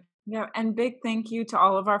it soon. Yeah, and big thank you to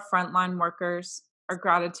all of our frontline workers. Our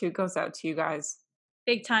gratitude goes out to you guys.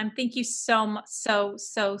 Big time. Thank you so much, so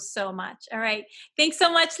much. All right. Thanks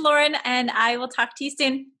so much, Lauren, and I will talk to you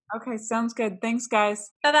soon. Okay, sounds good. Thanks,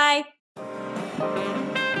 guys. Bye bye.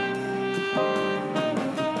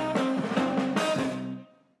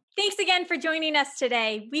 Thanks again for joining us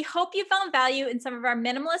today. We hope you found value in some of our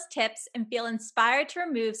minimalist tips and feel inspired to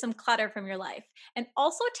remove some clutter from your life and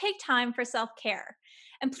also take time for self care.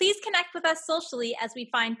 And please connect with us socially as we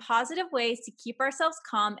find positive ways to keep ourselves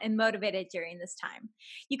calm and motivated during this time.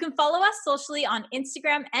 You can follow us socially on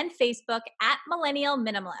Instagram and Facebook at Millennial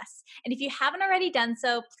Minimalists. And if you haven't already done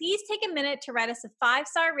so, please take a minute to write us a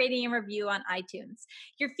 5-star rating and review on iTunes.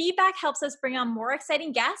 Your feedback helps us bring on more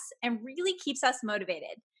exciting guests and really keeps us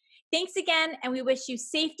motivated. Thanks again, and we wish you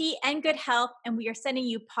safety and good health, and we are sending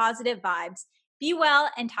you positive vibes. Be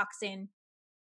well and talk soon.